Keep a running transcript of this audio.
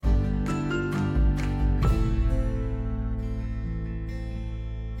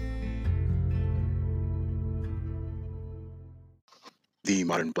the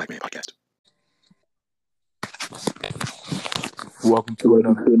Modern Black Man Podcast. Welcome to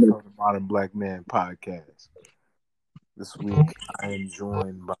another episode of the Modern Black Man Podcast. This week, I am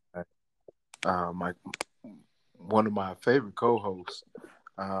joined by one of my favorite co-hosts,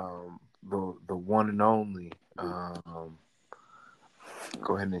 the one and only. Go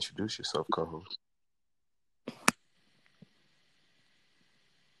ahead and introduce yourself, co-host.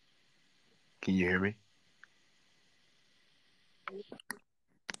 Can you hear me?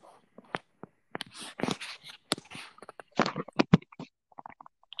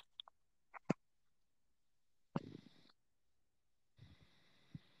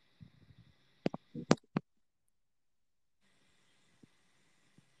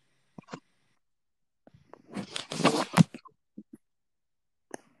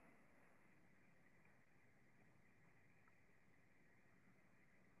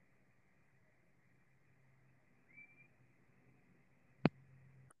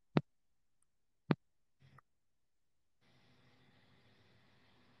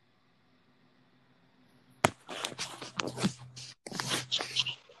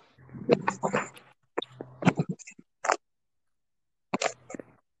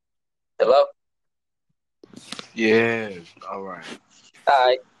 Hello? Yeah, all right. All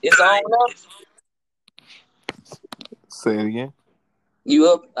right. It's on now? Say it again. You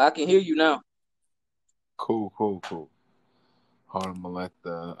up? I can hear you now. Cool. Hold on, I'm gonna let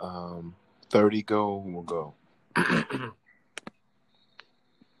the 30 go. We'll go.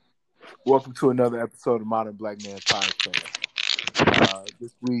 Welcome to another episode of Modern Black Man Podcast.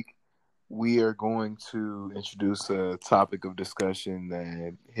 This week, we are going to introduce a topic of discussion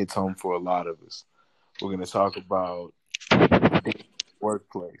that hits home for a lot of us. We're going to talk about the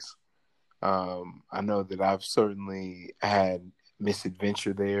workplace. I know that I've certainly had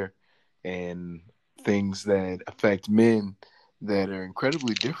misadventure there and things that affect men that are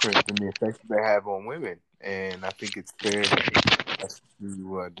incredibly different than the effects they have on women. And I think it's fair for us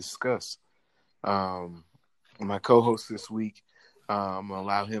to discuss. My co-host this week, I'm going to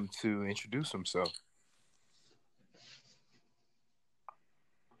allow him to introduce himself.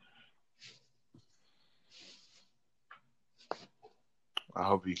 I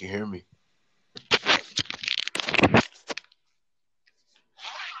hope you can hear me.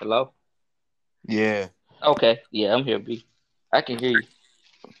 Hello? Yeah. Okay. Yeah, I'm here, B. I can hear you.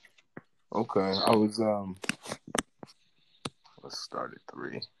 Okay. I was let's start at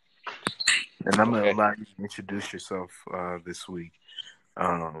 3. And I'm gonna allow you to introduce yourself this week.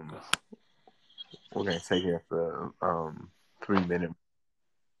 We're gonna take it for 3 minutes.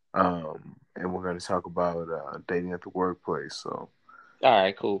 And we're gonna talk about dating at the workplace. So All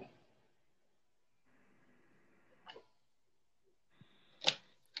right, cool.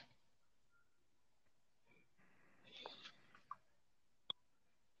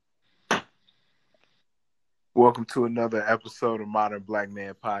 welcome to another episode of Modern Black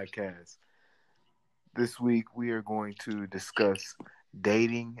Man Podcast. This week we are going to discuss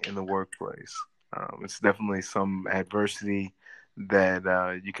dating in the workplace. It's definitely some adversity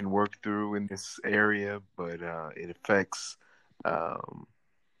that you can work through in this area, but it affects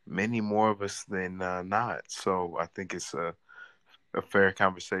many more of us than not. So I think it's a fair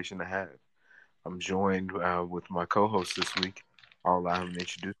conversation to have. I'm joined with my co-host this week. I'll allow him to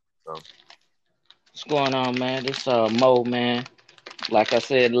introduce himself. What's going on, man? This Mo, man. Like I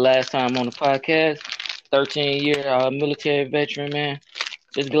said the last time on the podcast, 13-year military veteran, man.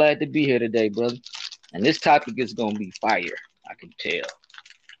 Just glad to be here today, brother. And this topic is going to be fire. I can tell.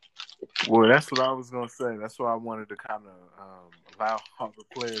 Well, that's what I was going to say. That's why I wanted to kind of allow all the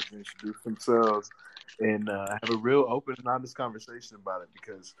players to introduce themselves and have a real open and honest conversation about it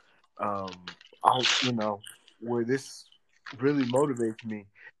because, where this really motivates me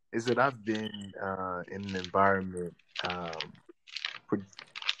is that I've been in an environment,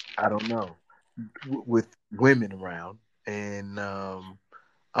 with women around, and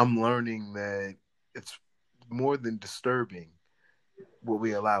I'm learning that it's more than disturbing what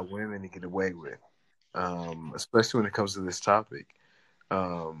we allow women to get away with, especially when it comes to this topic.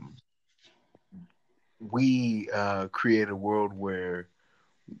 We create a world where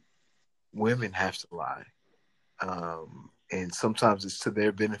women have to lie. And sometimes it's to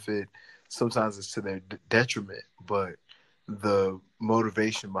their benefit, sometimes it's to their detriment, but the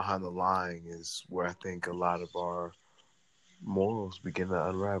motivation behind the lying is where I think a lot of our morals begin to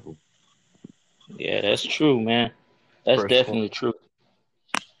unravel. Yeah, that's true, man. That's definitely true.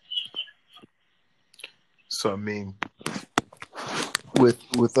 So I mean,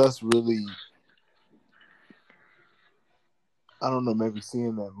 with us really I don't know, maybe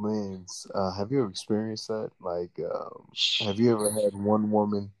seeing that lens. Have you ever experienced that? Like, have you ever had one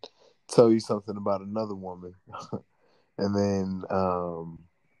woman tell you something about another woman, and then,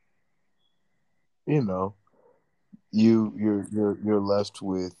 you know, you're left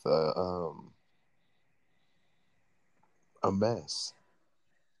with a mess.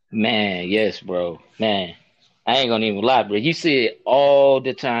 Man, yes, bro. Man, I ain't gonna even lie, bro. You see it all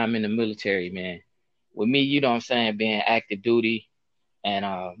the time in the military, man. With me, you know what I'm saying, being active duty and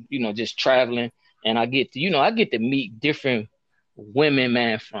just traveling. And I get to meet different women,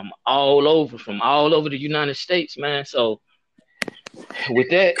 man, from all over the United States, man. So with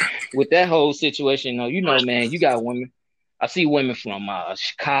that whole situation, man, you got women. I see women from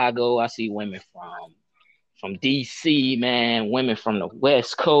Chicago. I see women from DC, man. Women from the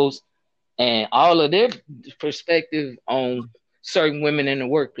West Coast, and all of their perspective on certain women in the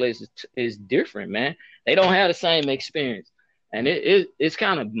workplace is different, man. They don't have the same experience, and it's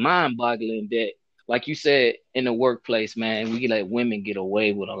kind of mind boggling that, like you said, in the workplace, man, we let women get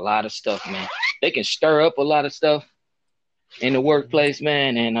away with a lot of stuff, man. They can stir up a lot of stuff in the workplace,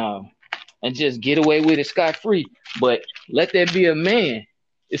 man, and just get away with it scot free. But let there be a man.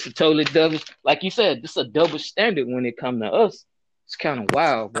 It's a totally double, like you said, it's a double standard when it comes to us. It's kind of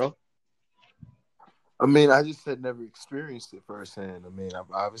wild, bro. I mean, I just had never experienced it firsthand. I mean, I've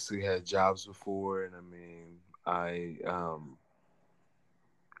obviously had jobs before, and I mean, I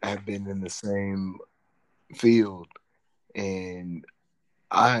have been in the same field, and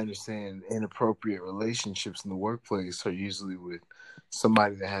I understand inappropriate relationships in the workplace are usually with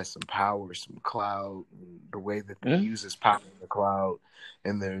somebody that has some power, some clout, and the way that they use this power in the cloud,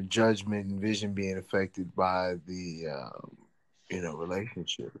 and their judgment and vision being affected by the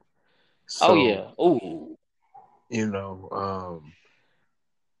relationship. Oh So, yeah. Oh. you know,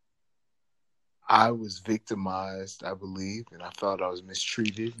 I was victimized, I believe, and I felt I was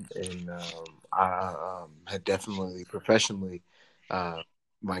mistreated, and I had definitely professionally, uh,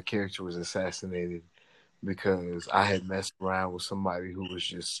 my character was assassinated because I had messed around with somebody who was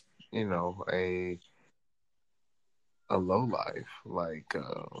just, a low life. Like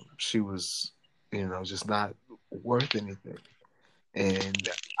she was, just not worth anything, and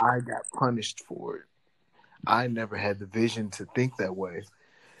I got punished for it. I never had the vision to think that way.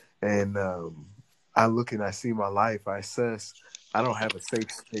 And I look and I see my life. I assess. I don't have a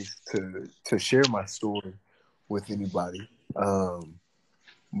safe space to share my story with anybody.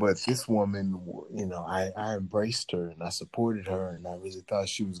 But this woman, I embraced her and I supported her, and I really thought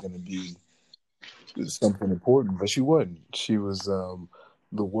she was going to be something important, but she wasn't. She was the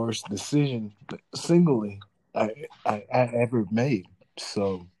worst decision singly I ever made.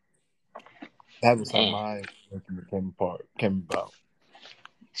 So that was how Man, my came about.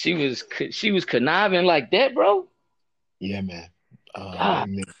 she was conniving like that, bro. Yeah, man. God.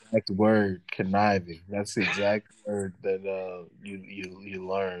 And the exact word conniving. That's the exact word that you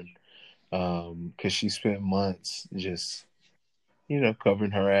learn. Because she spent months just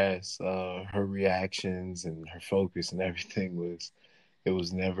covering her ass. Her reactions and her focus and everything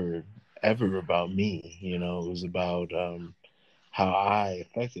was never ever about me. It was about how I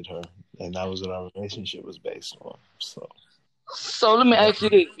affected her, and that was what our relationship was based on. So. So let me ask you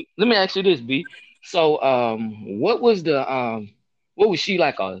this. Let me ask you this, B. So what was she,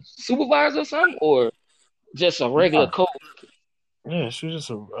 like a supervisor or something, or just a regular Nah, co? yeah, she was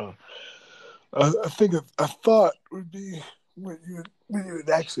just I think a thought would be what you would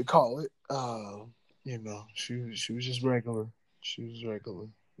actually call it. She was just regular. She was regular.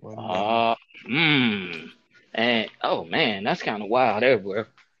 Wasn't nothing. Uh, mm. And oh man, that's kind of wild there, bro.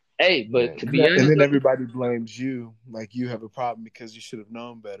 Hey, Yeah. but to And, be honest, then everybody blames you, like you have a problem because you should have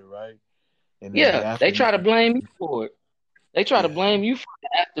known better, right? And then the yeah, they try to aftermath. blame you for it. They try to Yeah. blame you for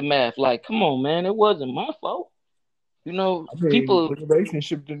the aftermath. Like, come on, man, it wasn't my fault. I mean, People the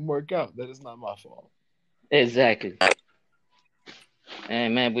relationship didn't work out. That is not my fault. exactly.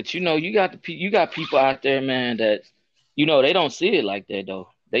 And man, but you got people out there, man, that they don't see it like that though.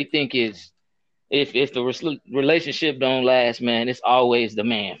 They think it's if the relationship don't last, man, it's always the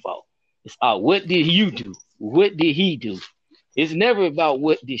man fault. It's what did you do? What did he do? It's never about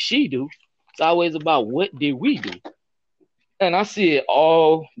what did she do. It's always about what did we do. And I see it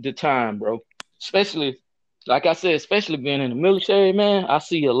all the time, bro. Especially, like I said, especially being in the military, man. I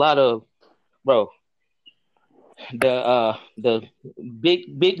see a lot of, bro, the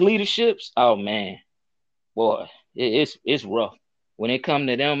big leaderships. Oh man, boy, it's rough. When it come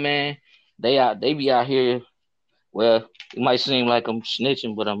to them, man, they be out here. Well, it might seem like I'm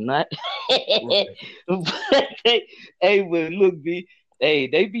snitching, but I'm not. Right. But but look, B,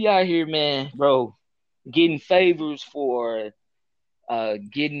 they be out here, man, bro, getting favors for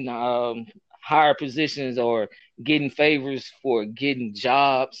getting higher positions or getting favors for getting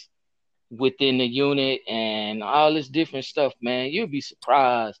jobs within the unit and all this different stuff, man. You'll be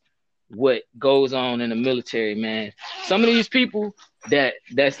surprised what goes on in the military, man. Some of these people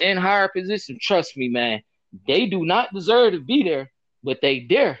that's in higher position, trust me, man, they do not deserve to be there, but they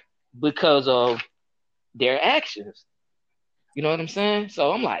there because of their actions. You know what I'm saying?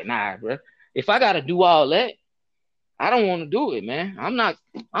 So I'm like, nah, bro. If I gotta do all that, I don't want to do it, man. I'm not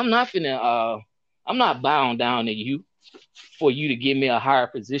bound down to you for you to give me a higher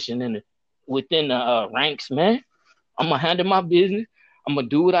position within the ranks, man. I'm gonna handle my business. I'm gonna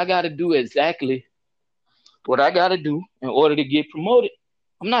do what I gotta do exactly what I gotta do in order to get promoted.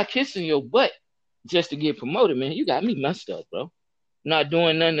 I'm not kissing your butt just to get promoted, man. You got me messed up, bro. I'm not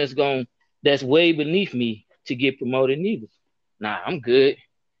doing nothing that's way beneath me to get promoted neither. Nah, I'm good.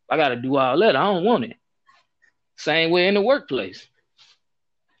 I gotta do all that. I don't want it. Same way in the workplace.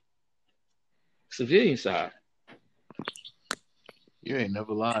 Civilian side. You ain't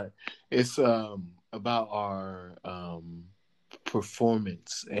never lied. It's about our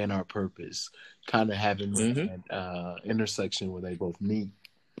performance and our purpose kind of having that intersection where they both meet.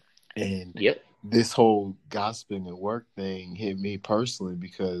 And this whole gossiping at work thing hit me personally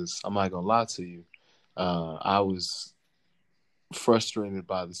because I'm not gonna lie to you. I was frustrated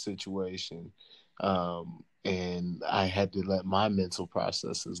by the situation, and I had to let my mental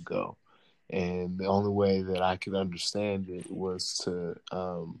processes go. And the only way that I could understand it was to,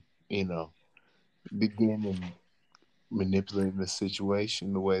 begin and manipulating the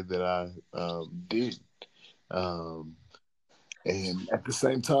situation the way that I did. And at the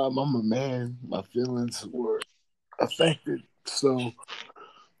same time, I'm a man. My feelings were affected. So,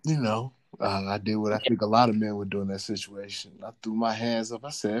 I did what I think a lot of men would do in that situation. I threw my hands up.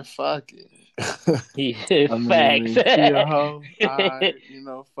 I said, fuck it. Facts. She a hoe.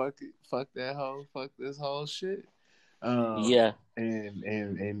 Fuck it. Fuck that hoe. Fuck this whole shit.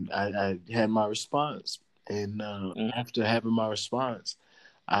 And I had my response. And after having my response,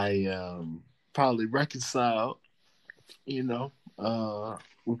 I probably reconciled. We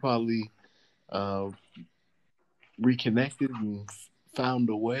probably reconnected and found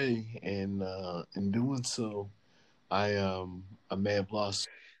a way. And in doing so, I may have lost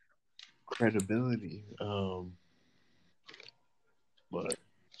credibility. But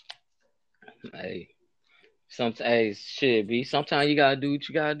hey, shit, B. Sometimes you gotta do what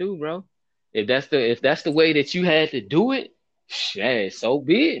you gotta do, bro. If that's the way that you had to do it, shit, so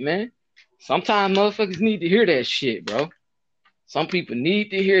be it, man. Sometimes motherfuckers need to hear that shit, bro. Some people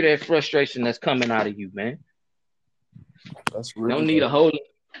need to hear that frustration that's coming out of you, man. That's real. Ain't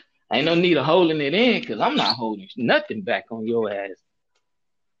no need of holding it in, because I'm not holding nothing back on your ass.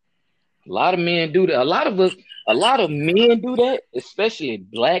 A lot of men do that. A lot of men do that, especially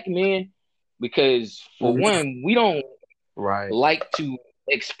black men, because for one, we don't like to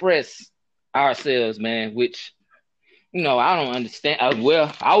express ourselves, man, which, I don't understand. I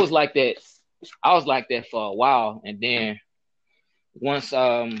was like that. I was like that for a while. And then once,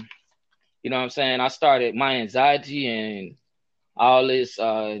 I started my anxiety and all this,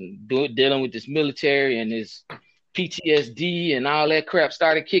 dealing with this military and this PTSD and all that crap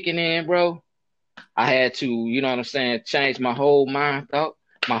started kicking in, bro. I had to, change my whole mind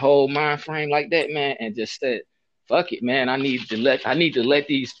frame like that, man, and just said, fuck it, man. I need to let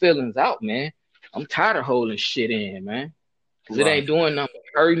these feelings out, man. I'm tired of holding shit in, man. Because it ain't doing nothing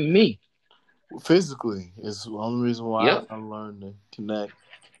but hurting me. Physically, it's the only reason why I learned to connect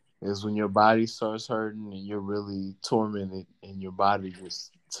is when your body starts hurting and you're really tormented and your body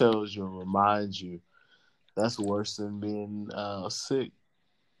just tells you and reminds you. That's worse than being sick.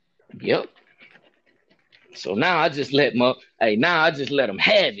 Yep. So now I just let them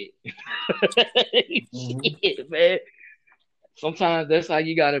have it. Shit, man. Sometimes that's how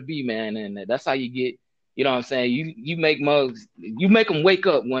you gotta be, man, and that's how you get. You know what I'm saying? You make mugs. You make them wake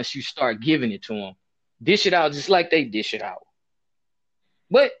up once you start giving it to them. Dish it out just like they dish it out.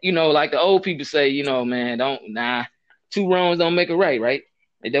 But like the old people say, man, two wrongs don't make a right?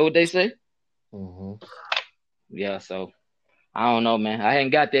 Is that what they say? Mm-hmm. Yeah. So I don't know, man. I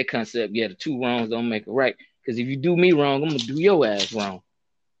ain't got that concept yet. The two wrongs don't make a right. Because if you do me wrong, I'm gonna do your ass wrong.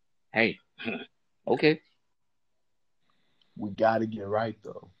 Hey, okay. We gotta get right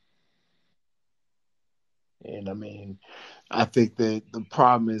though. And I think that the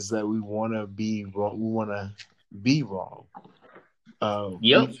problem is that we want to be wrong. We want to be wrong.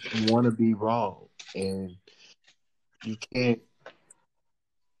 We want to be wrong, and you can't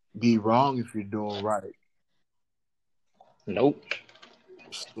be wrong if you're doing right. Nope.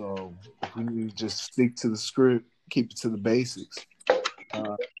 So we need to just stick to the script, keep it to the basics.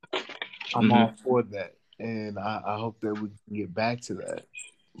 uh, I'm Hmm. all for that, and I hope that we can get back to that.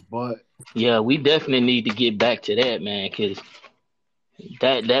 But Yeah, we definitely need to get back to that, man, because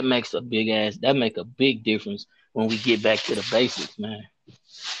that makes that make a big difference when we get back to the basics, man.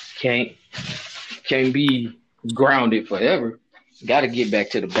 Can't can't be grounded forever. Got to get back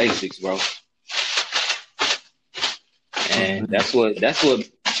to the basics, bro. And that's what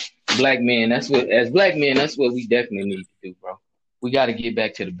black men. That's what as black men. That's what we definitely need to do, bro. We got to get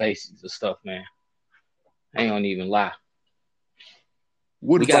back to the basics of stuff, man. I ain't gonna even lie.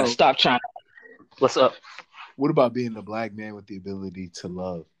 what We got to about stop trying. What's up? what about being a black man with the ability to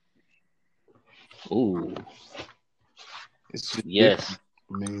love? Ooh, It's just yes, different.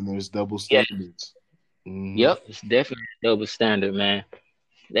 I mean, there's double yes, standards. Hmm. yep. It's definitely a double standard, man.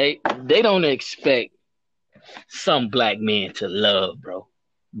 They don't expect some black men to love, bro,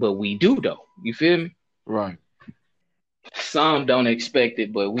 but we do though. You feel me? Right. Some don't expect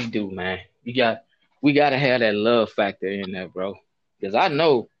it, but we do, man. We got to have that love factor in there, bro. Because I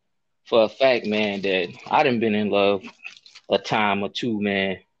know for a fact, man, that I done been in love a time or two,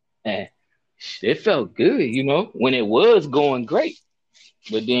 man, and it felt good, when it was going great.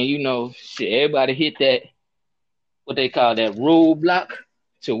 But then, shit, everybody hit that what they call that rule block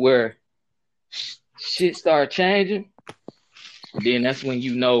to where shit start changing. Then that's when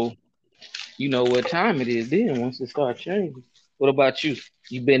you know what time it is. Then once it starts changing. What about you?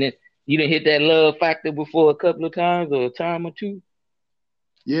 You been in? You didn't hit that love factor before a couple of times or a time or two?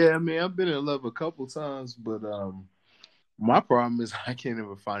 Yeah, I mean, I've been in love a couple times, but my problem is I can't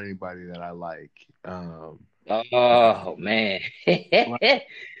ever find anybody that I like. Oh man. Like, can't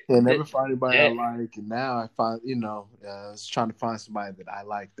That- never find anybody I that- like, and now I find, I was trying to find somebody that I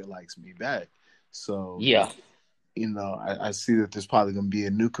like that likes me back. So, yeah. I see that there's probably going to be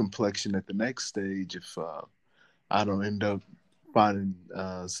a new complexion at the next stage if I don't end up finding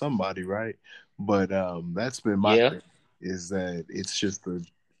somebody, right? But that's been my Yeah. thing, is that it's just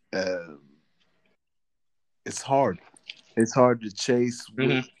uh, it's hard. It's hard to chase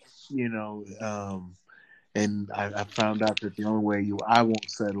with, Hmm. you know, and I found out that the only way I won't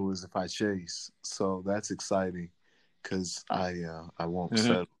settle is if I chase. So that's exciting because I won't Hmm.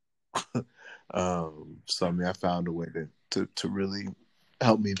 settle. So I mean, I found a way to really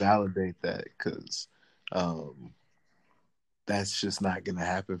help me validate that because um, that's just not gonna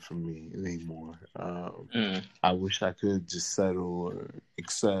happen for me anymore. Mm. I wish I could just settle or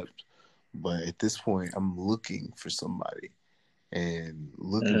accept, but at this point, I'm looking for somebody, and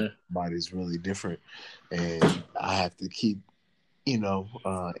looking for Hmm. somebody is really different, and I have to keep,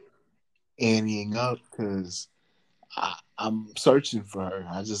 anteing up because I'm searching for her.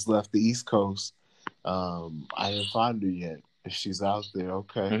 I just left the East Coast. I didn't find her yet. If she's out there,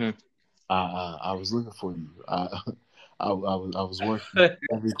 okay. Hmm. I was looking for you. I was working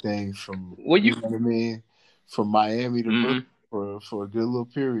everything from, Well, you you. know what I mean, from Miami to Brooklyn Hmm. for a good little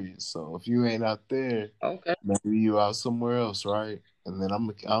period. So if you ain't out there, Okay. maybe you out somewhere else, right? And then I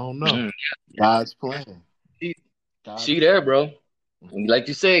don't know. Hmm. God's plan. She, God. she there, bro. And like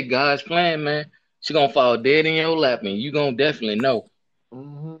you said, God's plan, man. She gonna fall dead in your lap, and you gonna definitely know.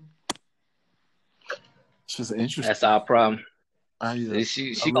 Mm-hmm. It's just That's interesting. our problem. I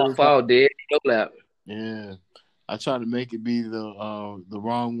She gonna really try. fall dead in your lap. Yeah, I try to make it be the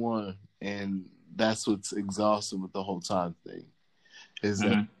wrong one, and that's what's exhausting with the whole time thing. Is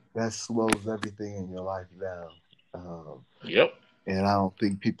that Hmm. that slows everything in your life down. Yep. And I don't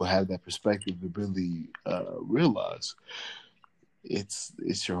think people have that perspective to really realize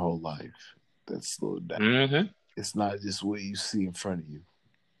it's your whole life that's slowed down. Hmm. It's not just what you see in front of you.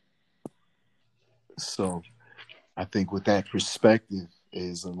 So I think with that perspective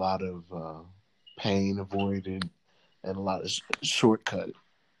is a lot of pain avoided and a lot of shortcut,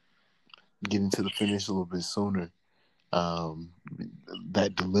 getting to the finish a little bit sooner. Um,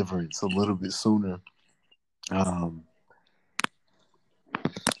 that deliverance a little bit sooner. Um,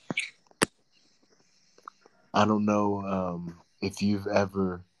 I don't know if you've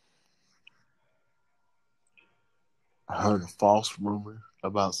ever heard a false rumor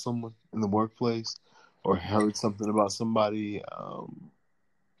about someone in the workplace, or heard something about somebody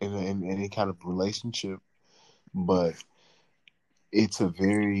in any kind of relationship, but it's a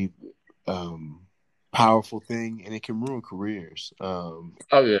very um, powerful thing, and it can ruin careers. Oh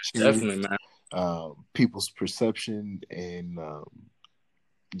yeah, Change definitely, man. people's perception, and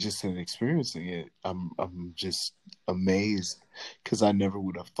just in experiencing it, I'm just amazed because I never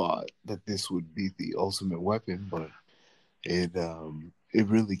would have thought that this would be the ultimate weapon, but it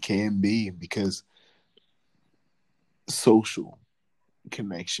really can be, because social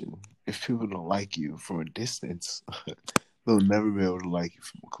connection. If people don't like you from a distance, They'll never be able to like you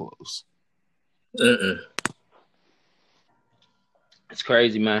from close. It's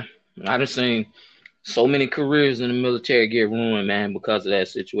crazy, man. I done seen so many careers in the military get ruined, man, because of that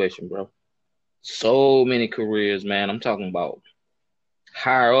situation, bro. So many careers, man. I'm talking about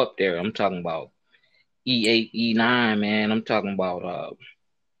higher up there. I'm talking about E8, E9, man. I'm talking about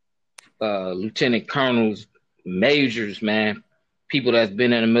lieutenant colonels, majors, man. People that's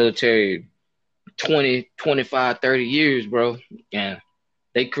been in the military 20, 25, 30 years, bro. And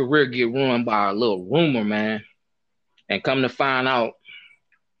their career get ruined by a little rumor, man. And come to find out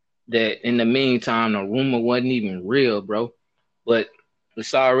that in the meantime, the rumor wasn't even real, bro. But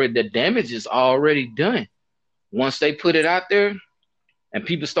it's already, the damage is already done. Once they put it out there and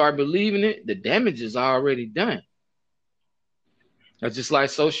people start believing it, the damage is already done. It's just like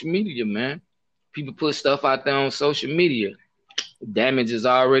social media, man. People put stuff out there on social media. Damage is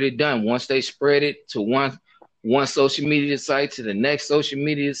already done. Once they spread it to one social media site to the next social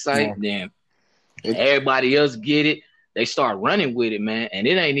media site, then everybody else get it. They start running with it, man, and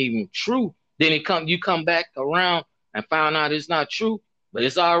it ain't even true. Then you come back around and found out it's not true, but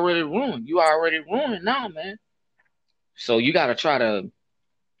it's already ruined. You already ruined now, man. So you got to try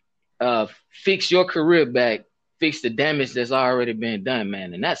to fix your career back, fix the damage that's already been done,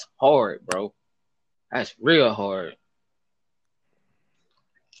 man, and that's hard, bro. That's real hard.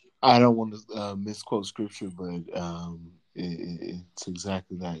 I don't want to misquote scripture, but it's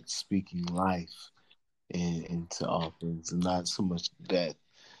exactly that, speaking life into all things, and not so much death.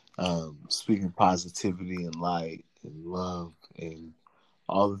 Speaking positivity and light and love and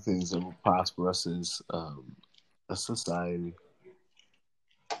all the things that will prosper us as a society.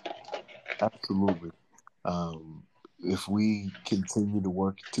 Absolutely. If we continue to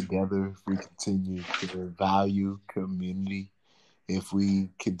work together, if we continue to value community, if we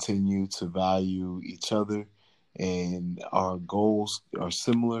continue to value each other, and our goals are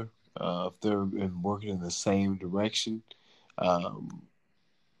similar, if they're working in the same direction,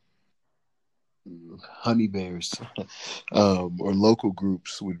 honey bears or local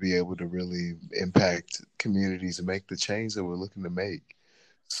groups would be able to really impact communities and make the change that we're looking to make.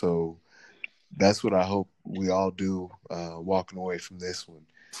 So that's what I hope we all do walking away from this one,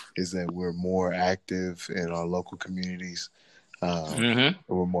 is that we're more active in our local communities.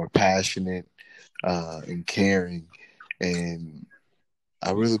 We're more passionate and caring. And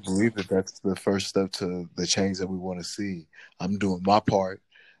I really believe that that's the first step to the change that we want to see. I'm doing my part.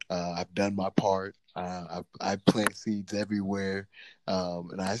 I've done my part. I plant seeds everywhere,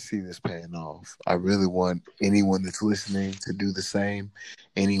 and I see this paying off. I really want anyone that's listening to do the same.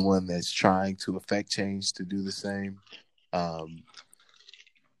 Anyone that's trying to affect change to do the same. On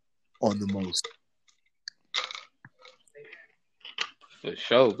the most For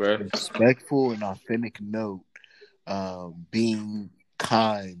sure, bro. respectful and authentic note, being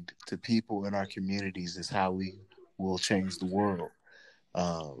kind to people in our communities is how we will change the world.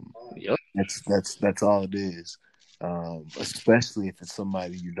 Yep. That's all it is. Especially if it's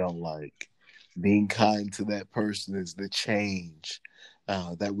somebody you don't like. Being kind to that person is the change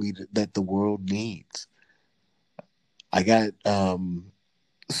that the world needs. I got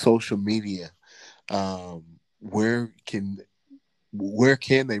social media. Where can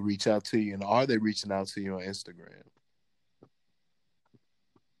they reach out to you, and are they reaching out to you on Instagram?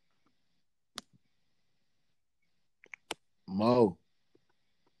 Mo.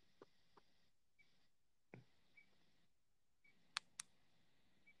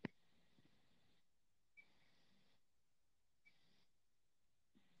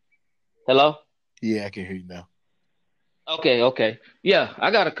 Hello? Yeah, I can hear you now. Okay. Yeah,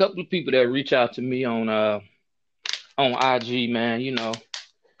 I got a couple of people that reach out to me on IG, man,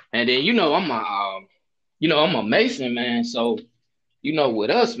 And then I'm a Mason, man. So, with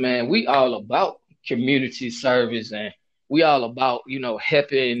us, man, we all about community service, and we all about,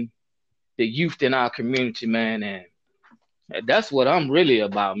 helping the youth in our community, man. And that's what I'm really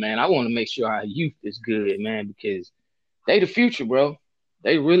about, man. I want to make sure our youth is good, man, because they the future, bro.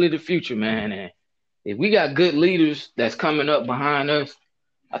 They really the future, man. And if we got good leaders that's coming up behind us,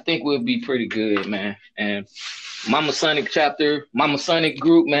 I think we'll be pretty good, man. And Mama Sonic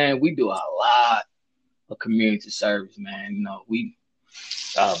group, man, we do a lot of community service, man. We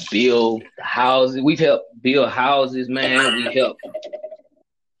build houses. We've helped build houses, man. We help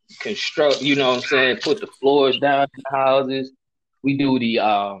construct, put the floors down in the houses. We do the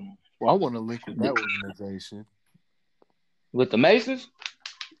Well, I want to link with that organization. With the Masons?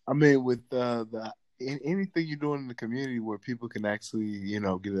 I mean, with anything you're doing in the community where people can actually, get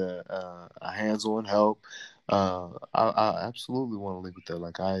a hands-on help. I absolutely want to link with that.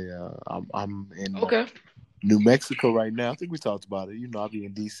 Like I'm in. Okay. New Mexico right now. I think we talked about it. I'll be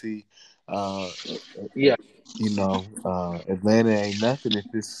in DC. Yeah. Atlanta ain't nothing if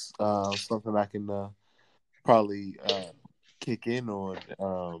it's something I can probably kick in on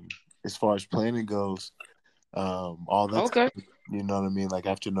as far as planning goes. All that's Okay. you know what I mean. Like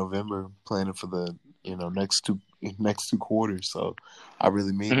after November, planning for the next two quarters. So I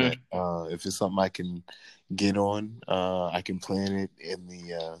really mean that. If it's something I can get on, I can plan it in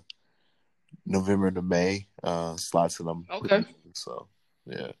the November to May slots that I'm Okay. putting in. So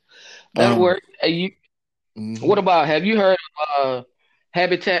yeah, That worked. Hey, what about? Have you heard of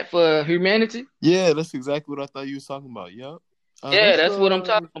Habitat for Humanity? Yeah, that's exactly what I thought you was talking about. Yep. Yeah, that's what I'm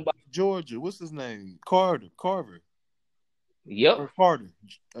talking about. Georgia. What's his name? Carver. Yep. Or Carter.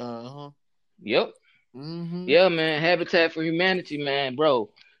 Yep. Mm-hmm. Yeah, man. Habitat for Humanity, man, bro.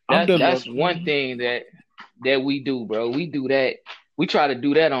 That's one thing that we do, bro. We do that. We try to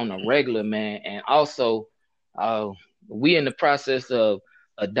do that on a regular, man. And also, we in the process of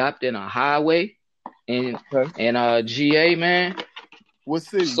adopting a highway in GA, man. What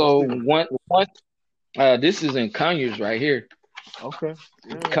city? So this is in Conyers right here. Okay.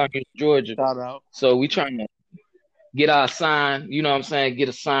 Yeah. Conyers, Georgia. Shout out. So we trying to get our sign, you know what I'm saying? Get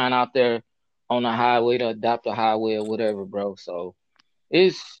a sign out there on the highway to adopt a highway or whatever, bro. So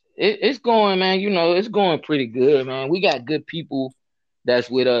it's going, man. It's going pretty good, man. We got good people that's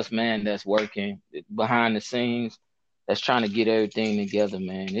with us, man, that's working behind the scenes, that's trying to get everything together,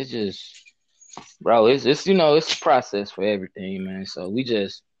 man. It's just, bro, it's it's a process for everything, man. So we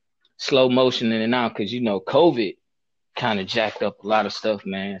just slow motioning it out because COVID kind of jacked up a lot of stuff,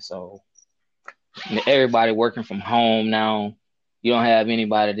 man. So everybody working from home now. You don't have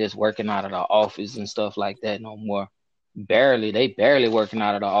anybody that's working out of the office and stuff like that no more. They barely working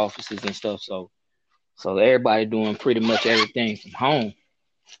out of the offices and stuff. So everybody doing pretty much everything from home.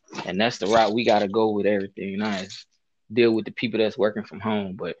 And that's the route we gotta go with everything now is deal with the people that's working from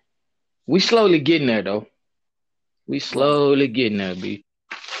home. But we slowly getting there though. We slowly getting there, B.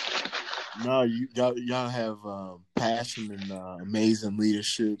 No, y'all have passion and amazing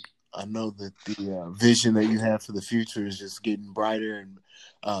leadership. I know that the vision that you have for the future is just getting brighter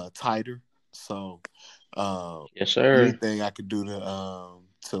and tighter. So, yes, sir. Anything I could do to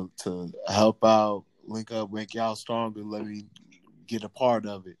help out, link up, make y'all stronger, let me get a part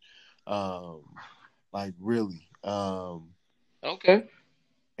of it. Like really. Okay.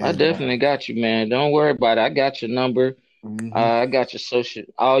 I definitely got you, man. Don't worry about it. I got your number. Mm-hmm. I got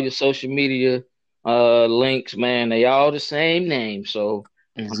all your social media links, man. They all the same name, so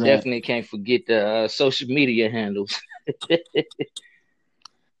exactly. I definitely can't forget the social media handles.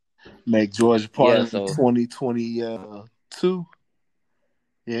 Make Georgia part of 2022.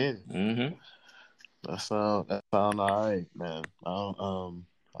 Yeah. Mm-hmm. That sound all right, man.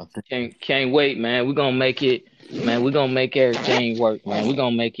 I think can't wait, man. We're gonna make it, man. We're gonna make everything work, man. We're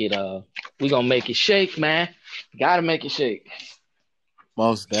gonna make it shake, man. Gotta make it shake.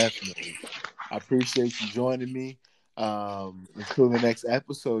 Most definitely. I appreciate you joining me. Until the next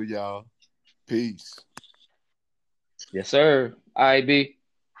episode, y'all. Peace. Yes, sir. All right, B.